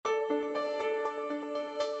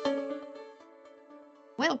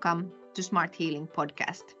Welcome to Smart Healing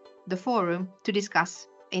Podcast, the forum to discuss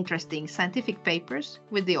interesting scientific papers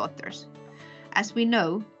with the authors. As we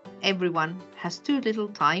know, everyone has too little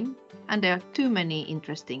time and there are too many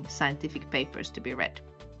interesting scientific papers to be read.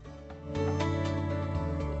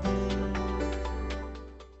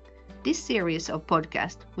 This series of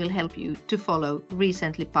podcasts will help you to follow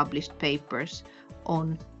recently published papers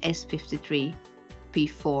on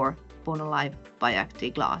S53P4 bone alive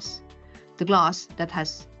bioactive glass, the glass that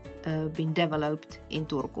has been developed in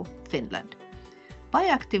Turku, Finland.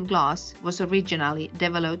 Bioactive glass was originally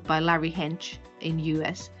developed by Larry Hench in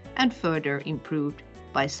US and further improved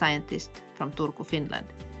by scientists from Turku, Finland.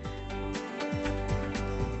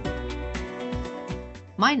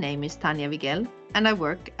 My name is Tanja Vigel and I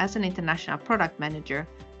work as an international product manager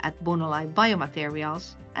at Bone Alive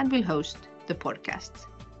Biomaterials and will host the podcasts.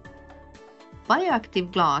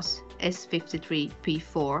 Bioactive glass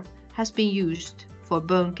S53P4 has been used for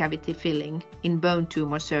bone cavity filling in bone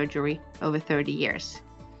tumor surgery over 30 years.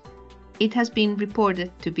 It has been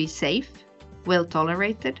reported to be safe, well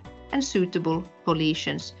tolerated, and suitable for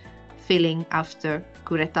lesions filling after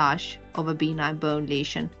curettage of a benign bone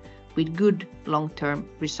lesion with good long-term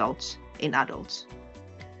results in adults.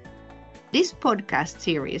 This podcast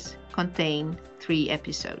series contains 3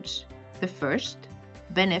 episodes. The first,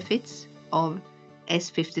 benefits of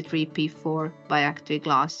S53P4 bioactive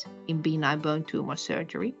glass in benign bone tumor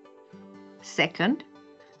surgery. Second,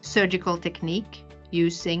 surgical technique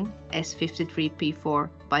using S53P4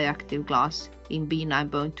 bioactive glass in benign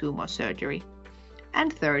bone tumor surgery.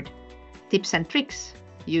 And third, tips and tricks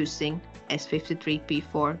using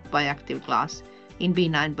S53P4 bioactive glass in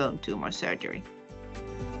benign bone tumor surgery.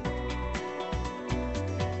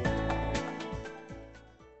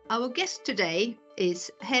 Our guest today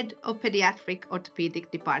is Head of Pediatric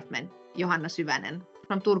Orthopedic Department, Johanna Syvänen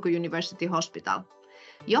from Turku University Hospital.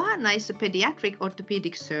 Johanna is a pediatric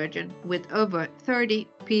orthopedic surgeon with over 30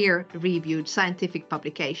 peer-reviewed scientific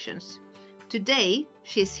publications. Today,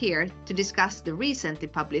 she is here to discuss the recently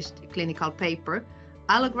published clinical paper,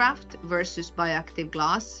 Autograft versus bioactive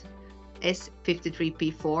glass,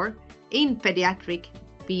 S53P4, in pediatric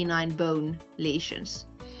benign bone lesions.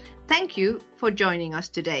 Thank you for joining us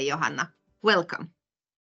today, Johanna. Welcome.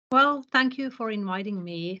 Well, thank you for inviting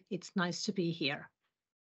me. It's nice to be here.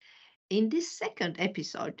 In this second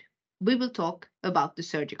episode, we will talk about the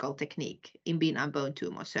surgical technique in benign bone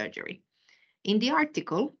tumor surgery. In the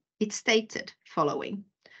article, it stated following: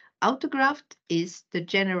 Autograft is the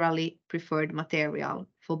generally preferred material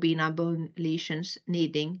for benign bone lesions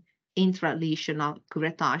needing intralesional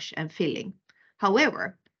curettage and filling.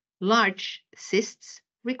 However, large cysts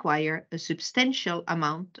require a substantial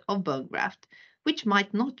amount of bone graft, which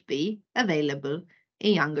might not be available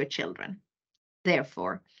in younger children.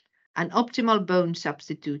 Therefore, an optimal bone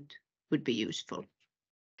substitute would be useful.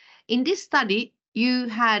 In this study, you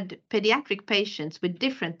had pediatric patients with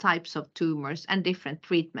different types of tumors and different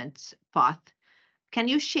treatment paths. Can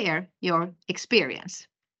you share your experience?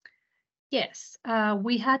 Yes,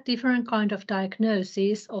 we had different kind of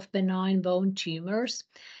diagnoses of benign bone tumors.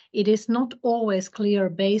 It is not always clear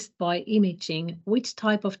based by imaging which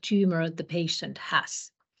type of tumor the patient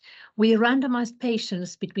has. We randomized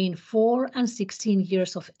patients between 4 and 16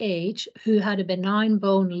 years of age who had a benign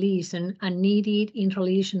bone lesion and needed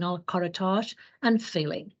intralesional curettage and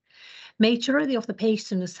filling. Majority of the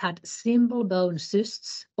patients had simple bone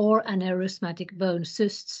cysts or aneurysmatic bone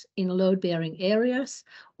cysts in load-bearing areas,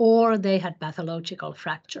 or they had pathological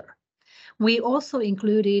fracture. We also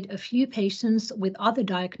included a few patients with other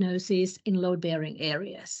diagnoses in load-bearing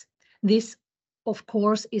areas. This, of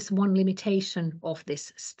course, is one limitation of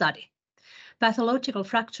this study. Pathological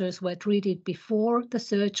fractures were treated before the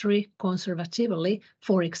surgery conservatively,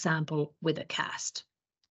 for example, with a cast.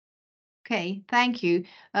 Okay, thank you.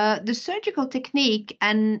 The surgical technique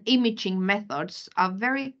and imaging methods are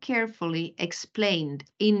very carefully explained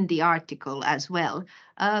in the article as well.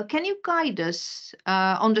 Can you guide us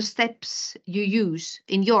on the steps you use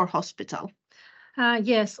in your hospital?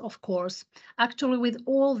 Yes, of course. Actually, with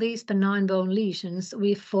all these benign bone lesions,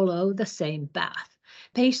 we follow the same path.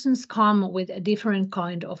 Patients come with a different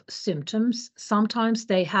kind of symptoms. Sometimes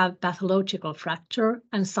they have pathological fracture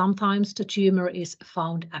and sometimes the tumor is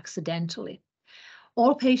found accidentally.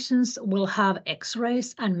 All patients will have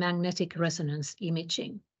X-rays and magnetic resonance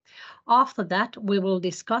imaging. After that, we will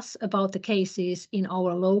discuss about the cases in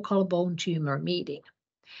our local bone tumor meeting.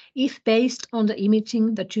 If based on the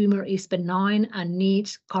imaging the tumor is benign and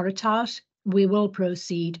needs curettage, we will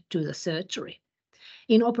proceed to the surgery.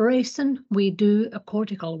 In operation, we do a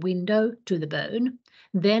cortical window to the bone.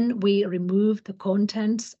 Then we remove the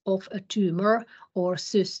contents of a tumor or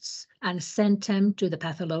cysts and send them to the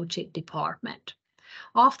pathology department.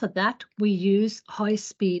 After that, we use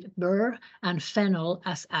high-speed burr and phenol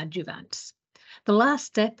as adjuvants. The last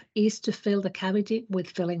step is to fill the cavity with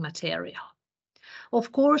filling material.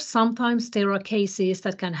 Of course, sometimes there are cases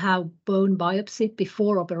that can have bone biopsy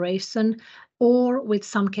before operation, or with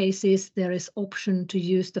some cases there is option to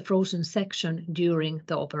use the frozen section during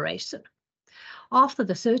the operation. After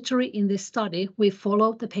the surgery in this study, we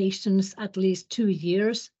followed the patients at least 2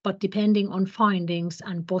 years, but depending on findings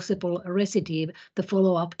and possible recidive, the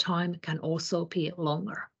follow-up time can also be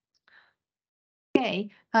longer. Okay,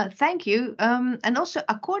 thank you. And also,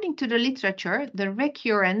 according to the literature, the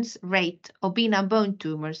recurrence rate of benign bone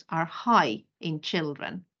tumors are high in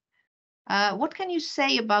children. What can you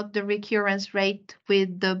say about the recurrence rate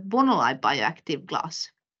with the Bonoli bioactive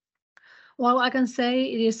glass? Well, I can say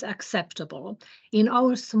it is acceptable. In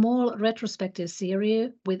our small retrospective series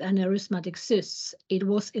with aneurysmatic cysts, it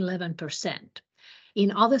was 11%.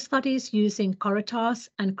 In other studies using curettage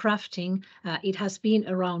and grafting, it has been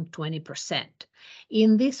around 20%.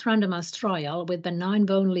 In this randomized trial with benign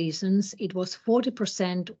bone lesions, it was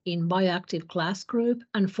 40% in bioactive glass group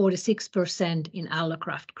and 46% in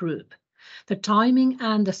allograft group. The timing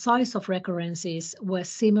and the size of recurrences were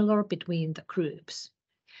similar between the groups.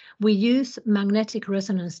 We use magnetic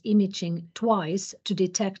resonance imaging twice to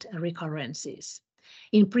detect recurrences.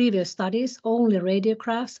 In previous studies, only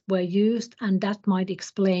radiographs were used, and that might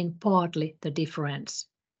explain partly the difference.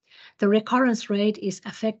 The recurrence rate is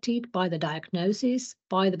affected by the diagnosis,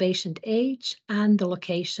 by the patient age, and the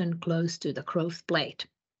location close to the growth plate.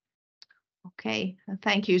 Okay,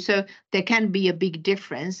 thank you. So there can be a big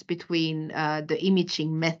difference between the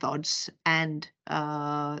imaging methods and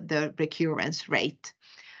the recurrence rate.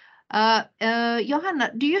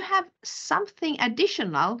 Johanna, do you have something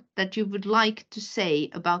additional that you would like to say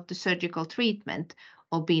about the surgical treatment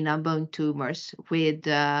of benign bone tumors with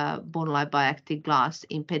Bonoli bioactive glass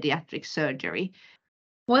in pediatric surgery?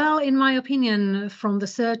 Well, in my opinion, from the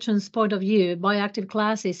surgeon's point of view, bioactive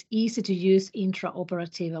glass is easy to use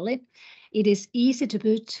intraoperatively. It is easy to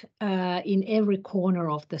put in every corner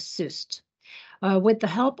of the cyst. With the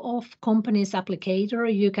help of company's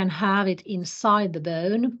applicator, you can have it inside the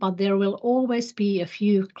bone, but there will always be a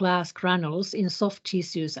few glass granules in soft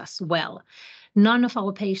tissues as well. None of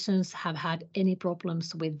our patients have had any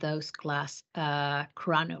problems with those glass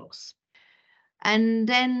granules. And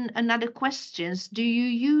then another question, do you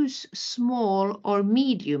use small or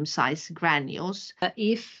medium-sized granules?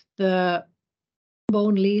 If the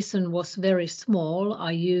bone lesion was very small,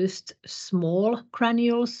 I used small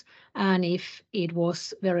granules, and if it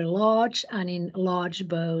was very large and in large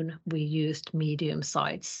bone, we used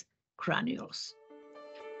medium-sized granules.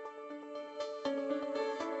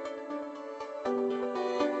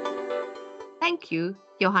 Thank you,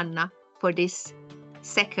 Johanna, for this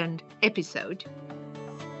second episode.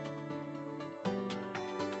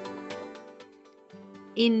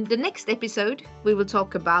 In the next episode, we will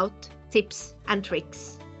talk about tips and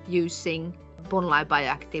tricks using Bonoli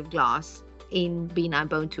bioactive glass in benign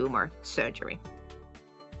bone tumor surgery.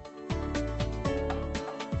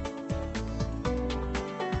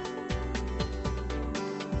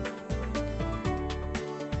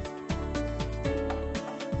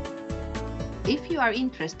 If you are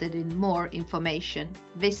interested in more information,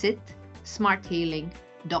 visit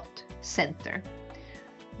smarthealing.center.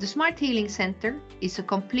 The Smart Healing Center is a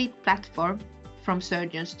complete platform from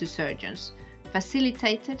surgeons to surgeons,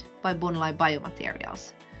 facilitated by Bonoli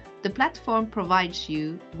Biomaterials. The platform provides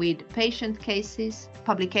you with patient cases,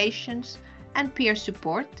 publications, and peer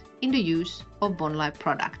support in the use of Bonoli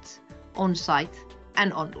products, on-site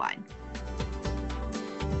and online.